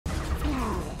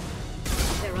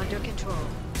under control.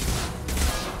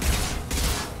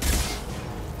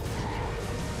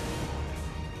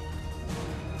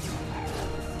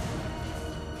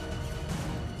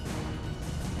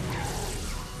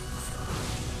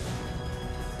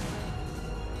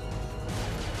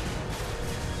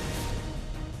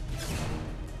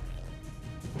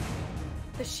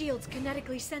 The shield's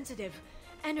kinetically sensitive.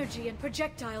 Energy and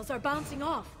projectiles are bouncing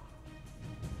off.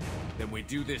 Then we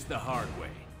do this the hard way.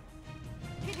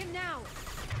 Hit him now!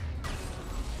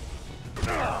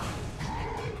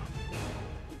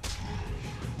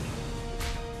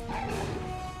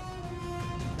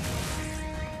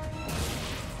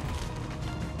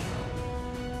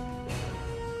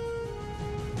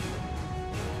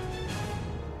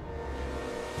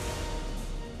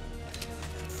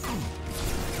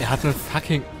 Er hat ein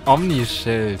fucking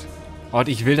Omni-Schild. Und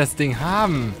ich will das Ding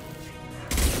haben.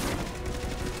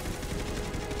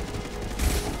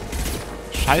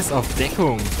 Scheiß auf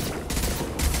Deckung.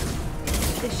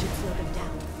 This should slow them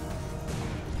down.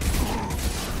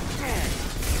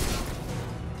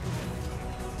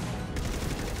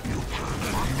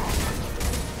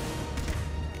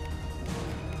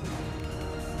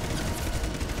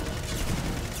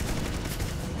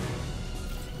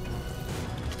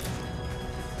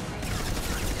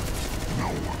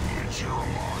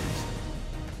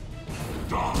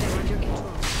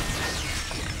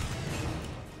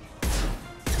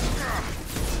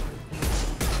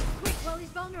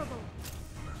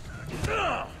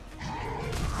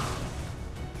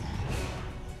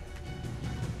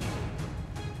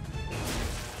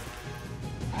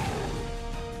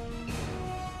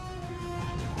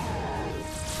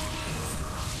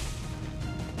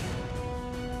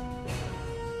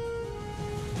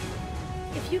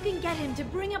 If you can get him to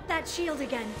bring up that shield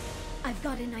again, I've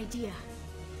got an idea.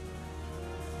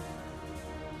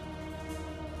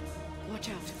 Watch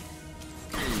out.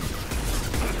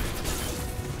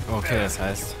 Okay, das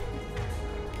heißt,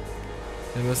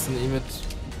 wir müssen ihn mit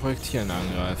Projektieren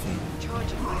angreifen.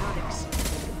 Charging biotics.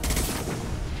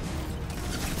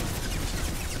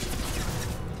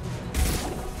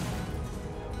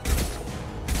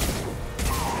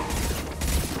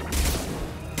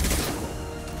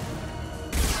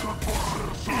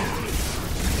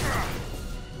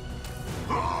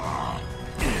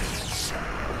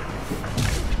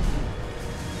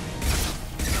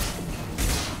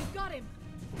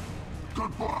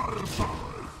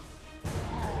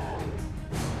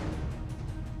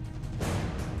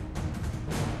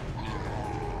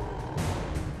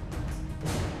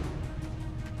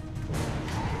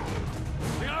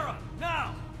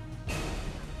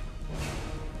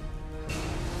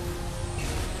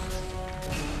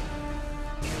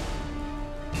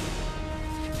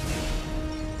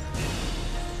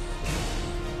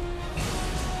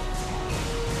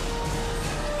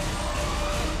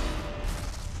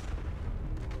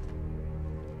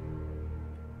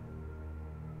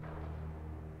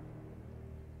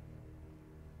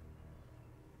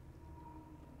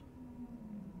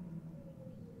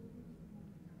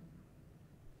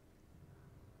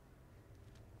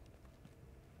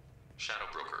 Shadow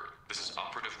Broker, this is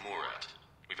Operative Murat.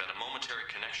 We've had a momentary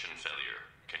connection failure.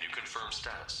 Can you confirm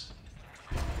status?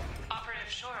 Operative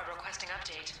Shora requesting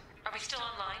update. Are we still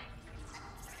online?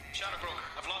 Shadow Broker,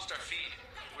 I've lost our feed.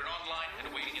 We're online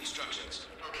and awaiting instructions.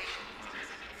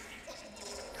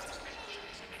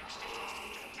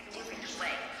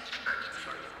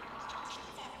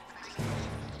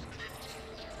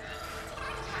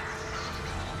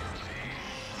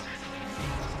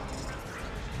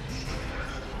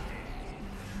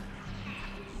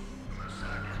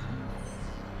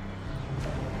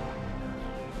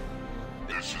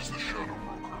 This is the Shadow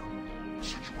Broker. The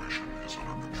situation is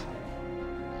under control.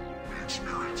 We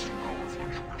experienced power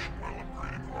fluctuation while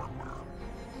upgrading hardware.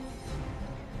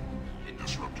 It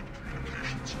disrupted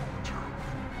communications momentarily.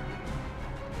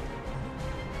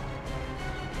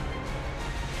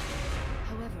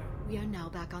 However, we are now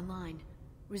back online.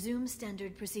 Resume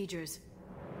standard procedures.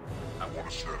 I want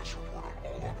a status report on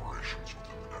all operations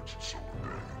within the next solar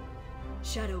day.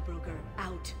 Shadow Broker,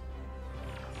 out.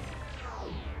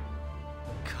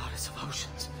 Goddess of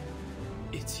Oceans.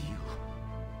 It's you.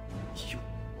 You...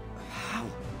 How?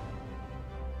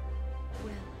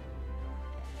 Well,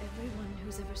 everyone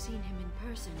who's ever seen him in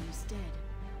person is dead.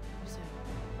 So,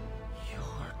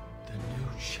 You're the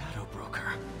new Shadow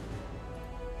Broker.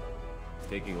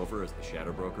 Taking over as the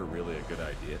Shadow Broker really a good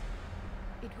idea?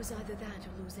 it was either that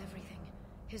or lose everything.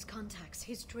 His contacts,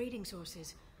 his trading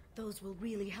sources, those will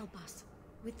really help us.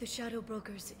 With the Shadow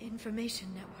Broker's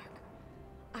information network,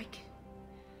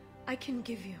 I can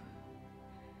give you...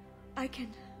 I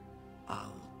can...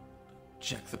 I'll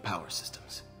Check the power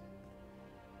systems.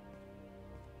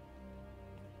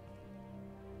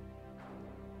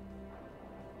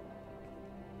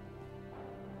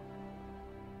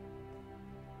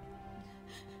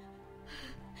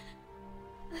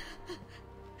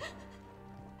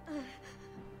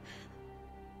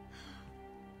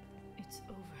 It's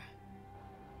over.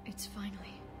 It's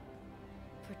finally.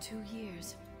 For 2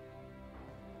 years.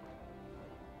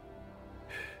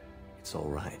 It's all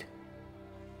right.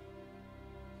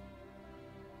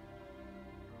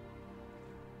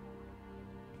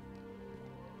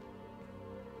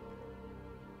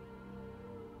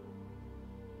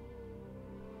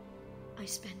 I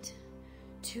spent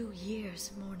 2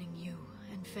 years mourning you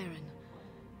and Farron.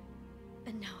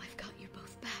 And now I've got you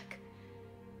both back.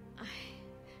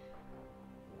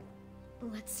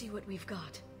 Let's see what we've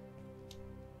got.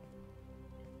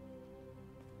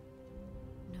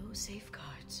 No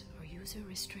safeguards or user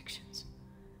restrictions.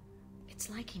 It's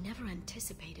like he never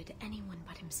anticipated anyone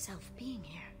but himself being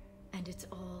here. And it's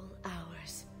all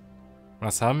ours.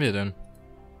 Was haben wir denn?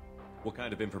 What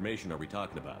kind of information are we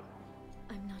talking about?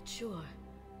 I'm not sure.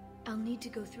 I'll need to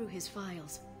go through his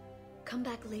files. Come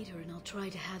back later and I'll try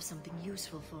to have something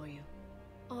useful for you.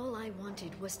 All I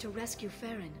wanted was to rescue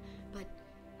Farron, but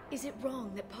is it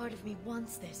wrong that part of me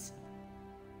wants this?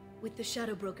 With the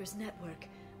Shadow Brokers network,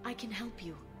 I can help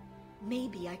you.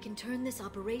 Maybe I can turn this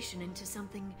operation into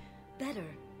something better.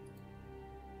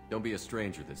 Don't be a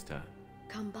stranger this time.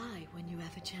 Come by when you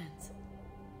have a chance.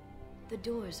 The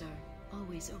doors are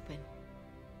always open.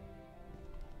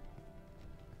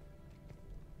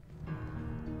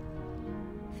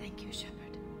 Thank you,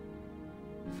 Shepard,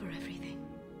 for everything.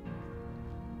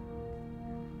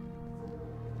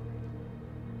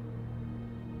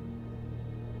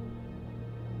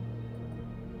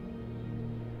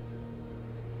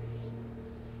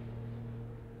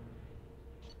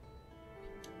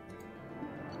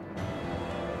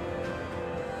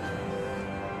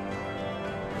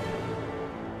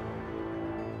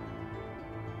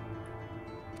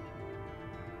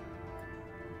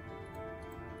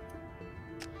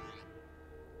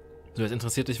 So, jetzt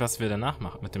interessiert dich, was wir danach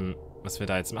machen, mit dem, was wir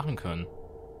da jetzt machen können.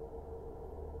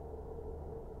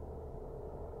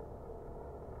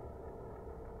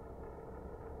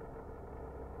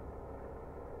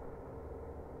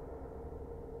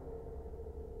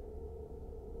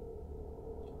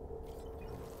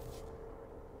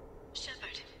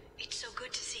 Shepard, it's so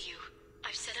good to see you.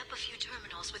 I've set up a few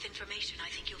terminals with information I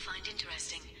think you'll find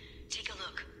interesting. Take a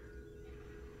look.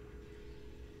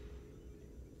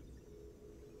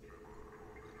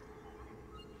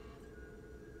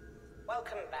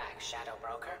 Welcome back, Shadow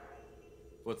Broker.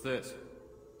 What's this?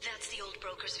 That's the old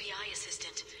broker's VI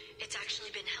assistant. It's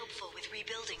actually been helpful with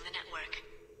rebuilding the network.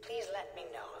 Please let me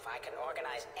know if I can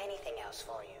organize anything else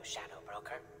for you, Shadow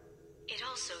Broker. It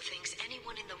also thinks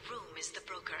anyone in the room is the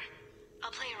broker.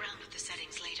 I'll play around with the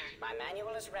settings later. My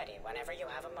manual is ready whenever you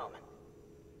have a moment.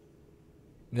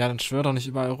 Ja, dann schwör doch nicht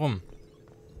überall rum.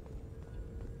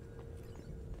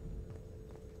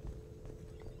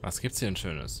 Was gibt's hier denn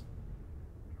Schönes?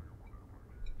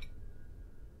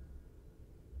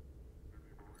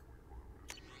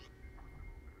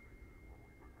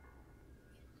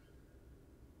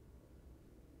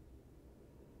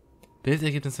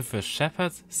 Bildergebnisse für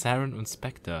Shepard, Saren und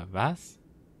Spectre. Was?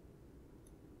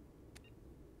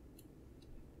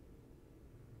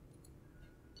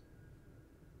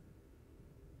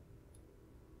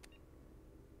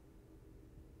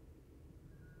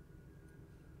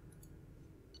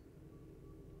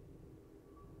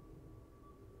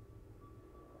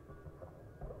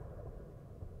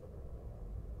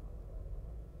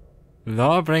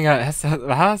 Lawbringer,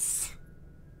 was?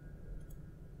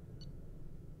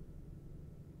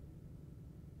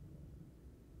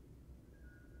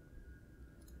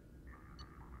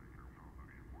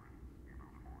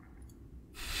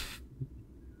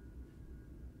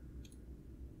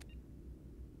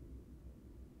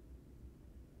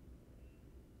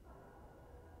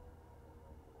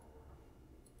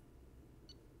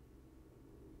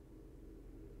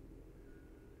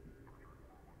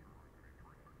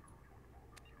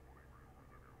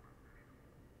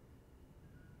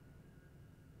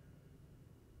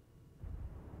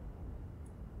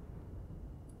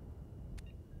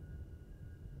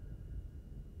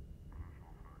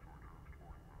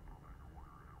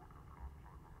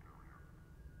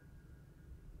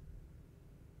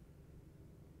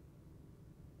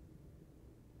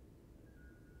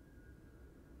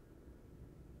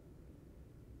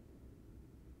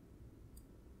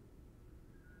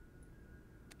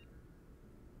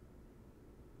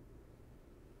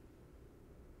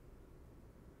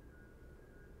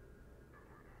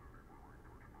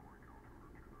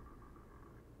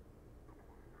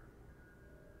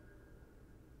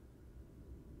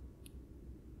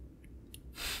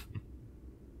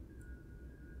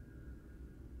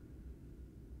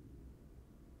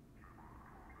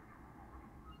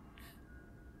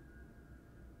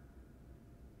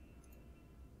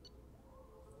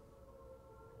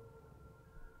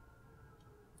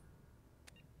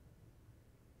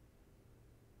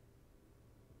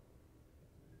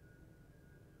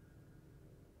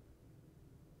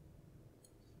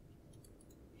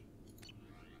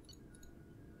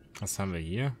 Was haben wir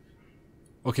hier?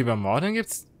 Okay, bei Morden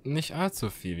gibt's nicht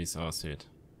allzu viel, wie es aussieht.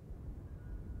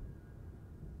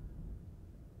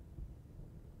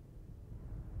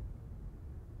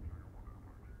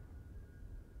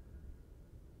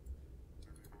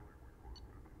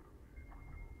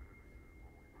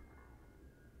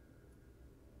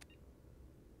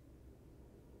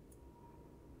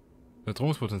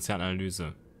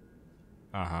 Bedrohungspotenzialanalyse.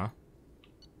 Aha.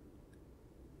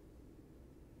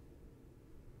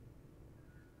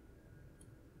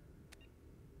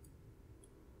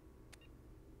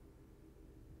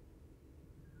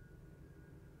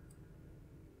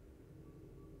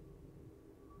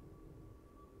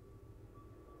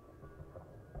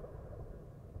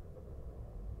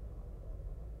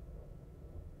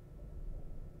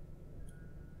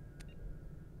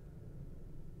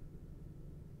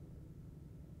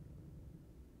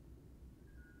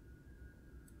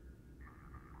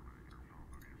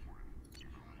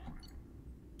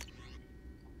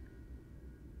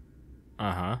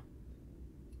 Aha.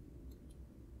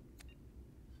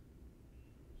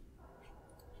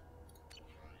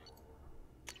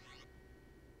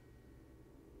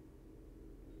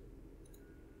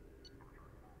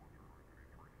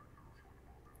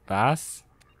 Was?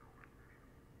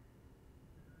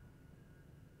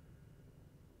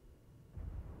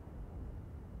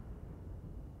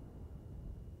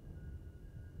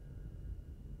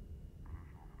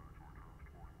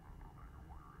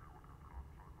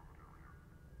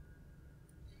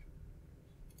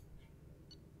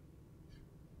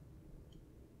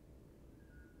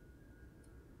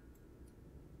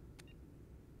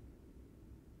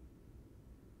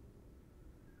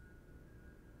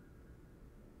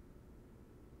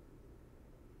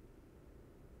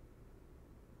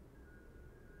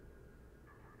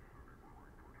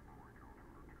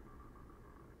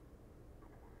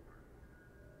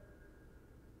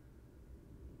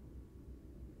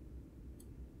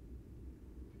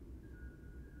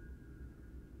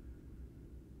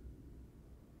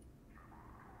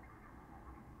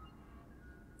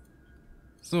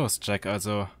 So ist Jack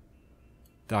also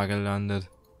da gelandet.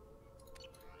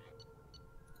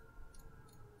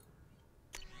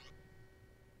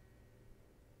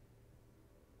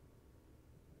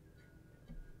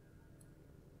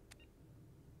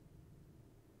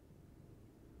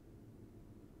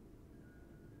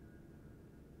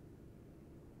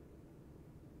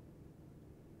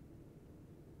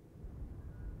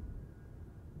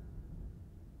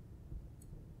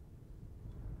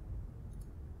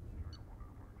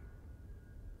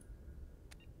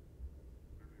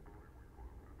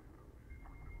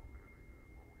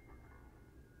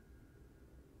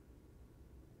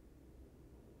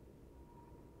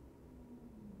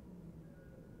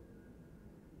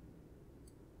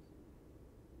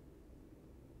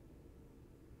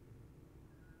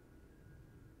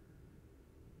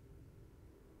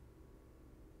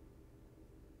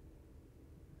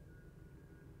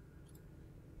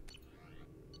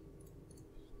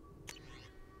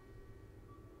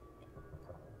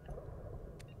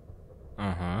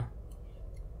 Aha.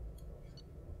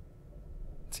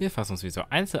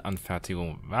 Zielfassungsvisor.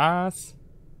 Einzelanfertigung. Was?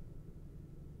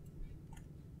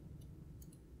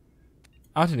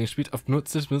 Auto-Link spielt auf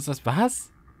Benutzertisch. Benutzt das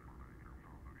was?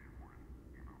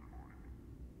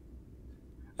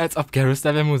 Als ob Garrus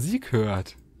dabei Musik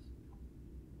hört.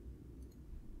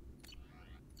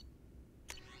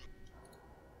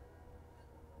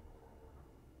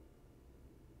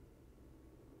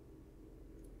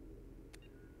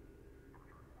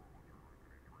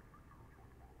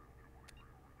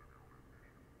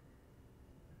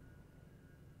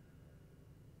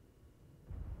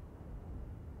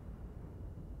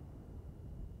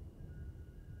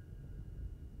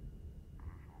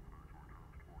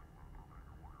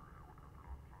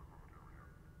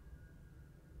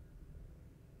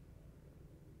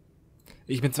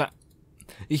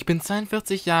 Ich bin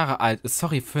 42 Jahre alt.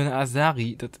 Sorry, für eine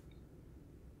Asari.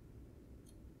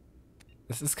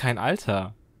 Das ist kein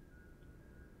Alter.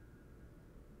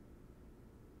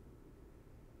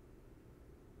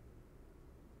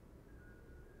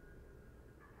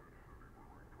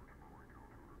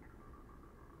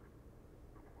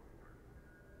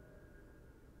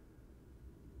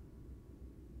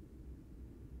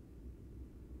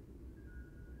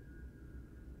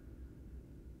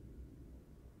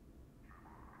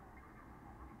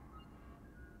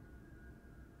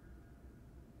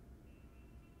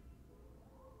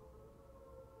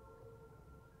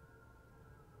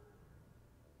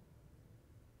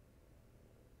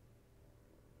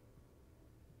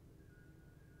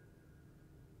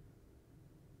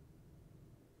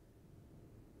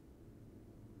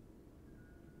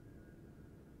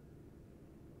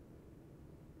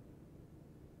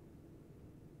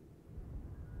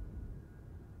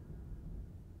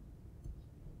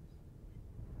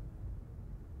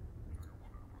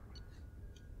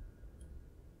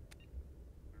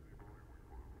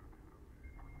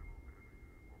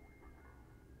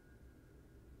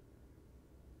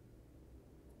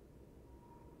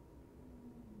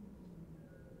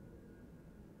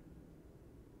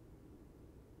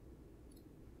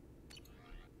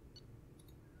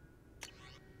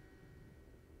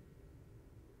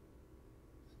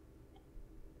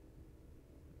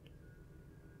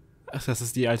 Ach, das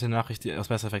ist die alte Nachricht aus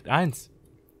Mass Effect 1.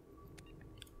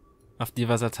 Auf die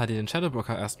Wasser hat die den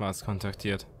Shadowbroker erstmals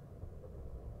kontaktiert.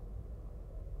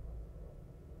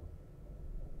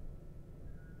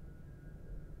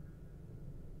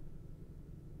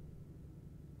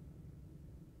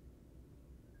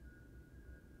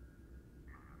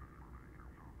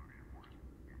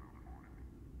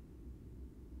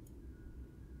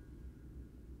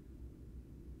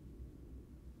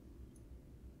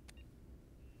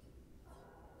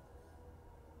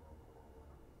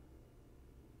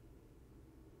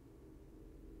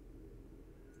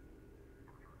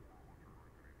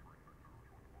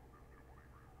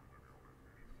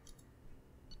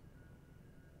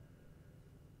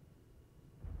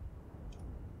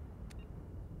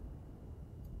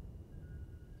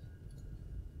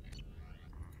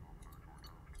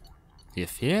 Hier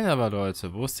fehlen aber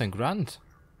Leute. Wo ist denn Grunt?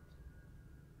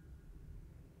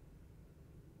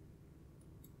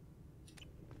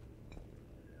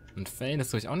 Und Fane ist,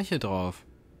 glaube ich, auch nicht hier drauf.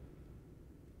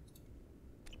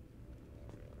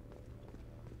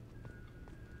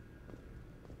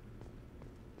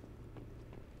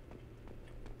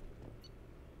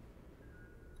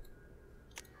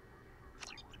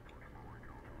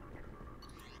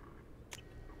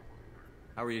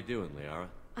 How are you doing, Liara?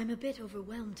 I'm a bit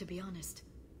overwhelmed, to be honest.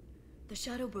 The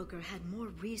Shadow Broker had more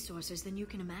resources than you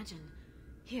can imagine.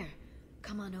 Here,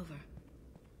 come on over.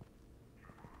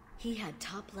 He had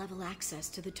top-level access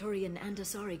to the Turian and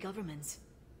Asari governments.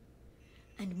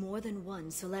 And more than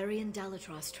one Solarian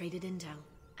Dalatros traded intel.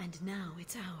 And now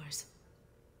it's ours.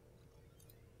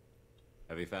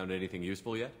 Have you found anything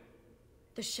useful yet?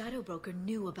 The Shadow Broker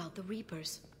knew about the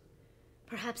Reapers.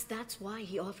 Perhaps that's why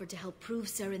he offered to help prove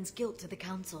Saren's guilt to the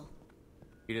Council.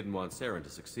 He didn't want Saren to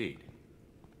succeed.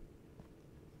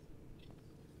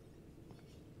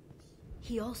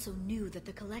 He also knew that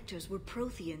the Collectors were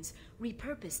Protheans,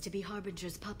 repurposed to be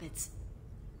Harbinger's puppets.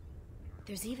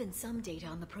 There's even some data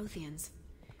on the Protheans.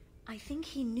 I think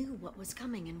he knew what was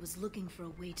coming and was looking for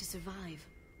a way to survive.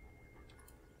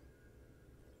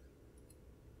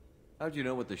 How'd you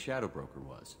know what the Shadow Broker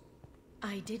was?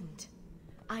 I didn't.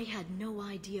 I had no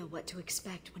idea what to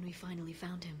expect when we finally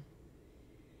found him.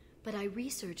 But I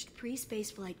researched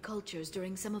pre-spaceflight cultures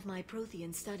during some of my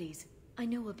Prothean studies. I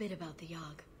know a bit about the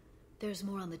Yogg. There's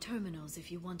more on the terminals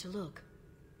if you want to look.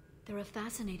 They're a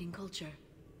fascinating culture,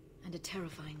 and a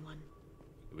terrifying one.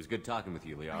 It was good talking with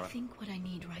you, Liara. I think what I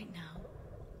need right now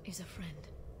is a friend.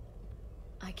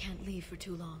 I can't leave for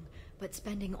too long, but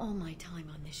spending all my time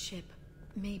on this ship.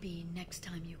 Maybe next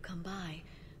time you come by,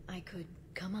 I could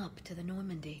come up to the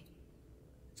Normandy.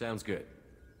 Sounds good.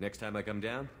 Next time I come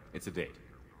down, it's a date.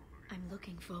 I'm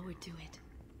looking forward to it.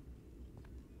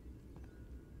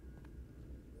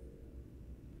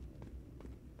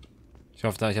 Ich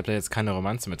hoffe, ich habe da jetzt keine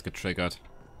Romanze mit getriggert.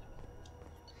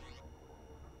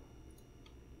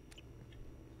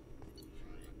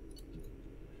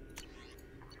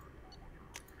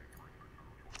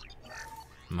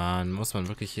 Mann, muss man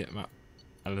wirklich hier immer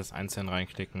alles einzeln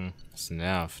reinklicken? Das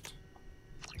nervt.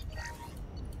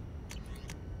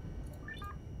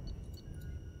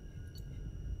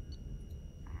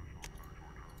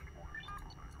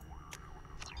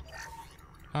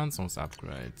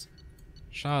 Panzerungsupgrades.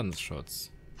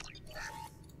 Schadensschutz.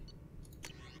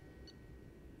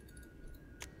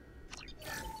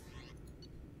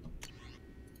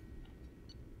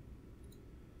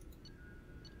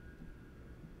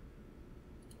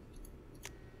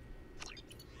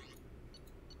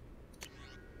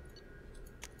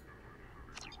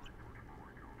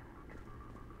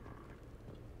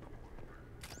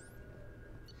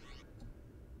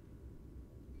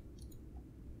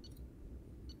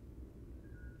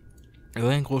 Also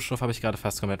den Großstoff habe ich gerade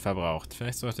fast komplett verbraucht.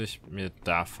 Vielleicht sollte ich mir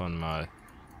davon mal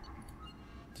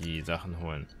die Sachen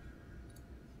holen.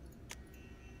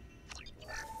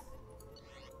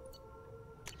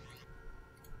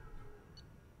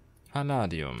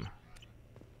 Palladium.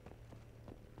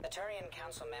 The Turian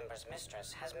Council member's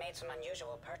mistress has made some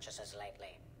unusual purchases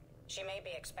lately. She may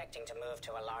be expecting to move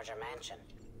to a larger mansion.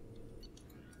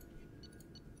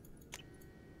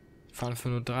 Fall für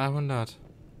nur 300.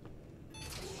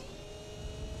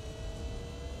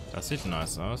 Das sieht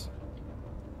nice aus.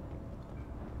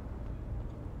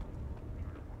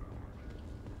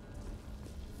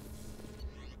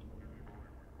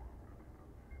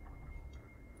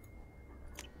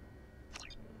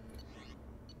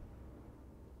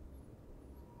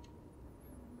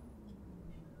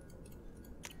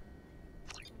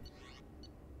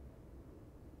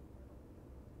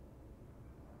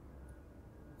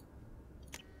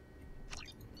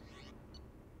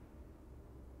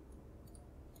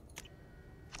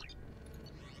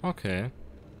 Okay.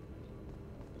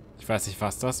 Ich weiß nicht,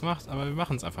 was das macht, aber wir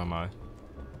machen es einfach mal.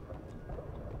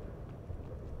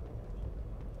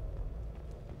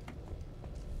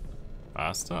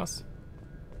 War's das?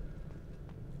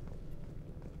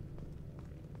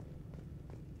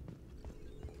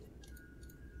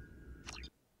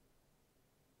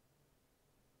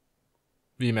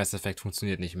 Wie Mass Effect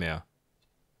funktioniert nicht mehr.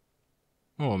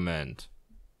 Moment.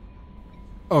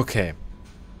 Okay.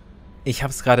 Ich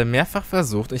habe es gerade mehrfach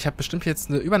versucht. Ich habe bestimmt jetzt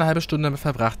über eine halbe Stunde damit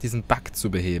verbracht, diesen Bug zu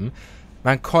beheben.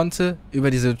 Man konnte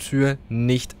über diese Tür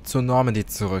nicht zur Normandy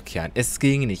zurückkehren. Es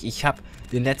ging nicht. Ich habe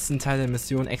den letzten Teil der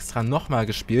Mission extra nochmal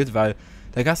gespielt, weil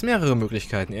da gab es mehrere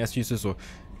Möglichkeiten. Erst hieß es so,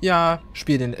 ja,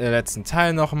 spiel den letzten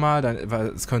Teil nochmal, weil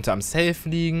es könnte am Safe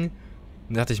liegen.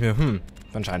 Dann dachte ich mir,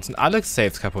 anscheinend sind alle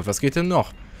Saves kaputt. Was geht denn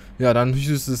noch? Ja, dann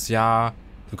hieß es, ja,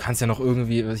 du kannst ja noch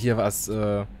irgendwie hier was,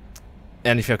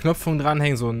 ähnlich Verknüpfung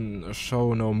dranhängen, so ein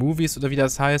Show No Movies oder wie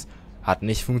das heißt. Hat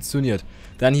nicht funktioniert.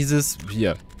 Dann hieß es,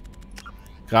 hier,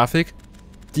 Grafik,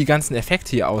 die ganzen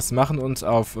Effekte hier ausmachen und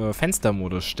auf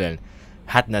Fenstermodus stellen.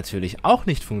 Hat natürlich auch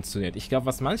nicht funktioniert. Ich glaube,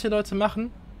 was manche Leute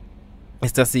machen,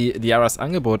 ist, dass sie Liaras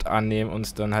Angebot annehmen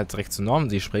und dann halt direkt zu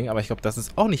Normandy springen. Aber ich glaube, das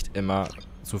ist auch nicht immer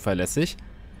zuverlässig.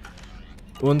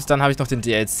 Und dann habe ich noch den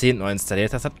DLC neu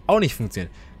installiert. Das hat auch nicht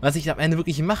funktioniert. Was ich am Ende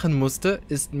wirklich machen musste,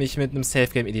 ist mich mit einem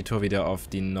Safe-Game-Editor wieder auf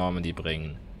die Normandy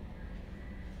bringen.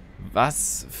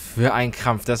 Was für ein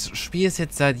Krampf. Das Spiel ist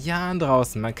jetzt seit Jahren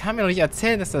draußen. Man kann mir doch nicht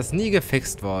erzählen, dass das nie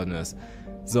gefixt worden ist.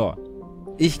 So,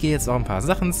 ich gehe jetzt noch ein paar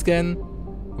Sachen scannen.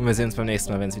 Und wir sehen uns beim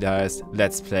nächsten Mal, wenn es wieder heißt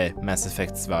Let's Play Mass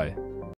Effect 2.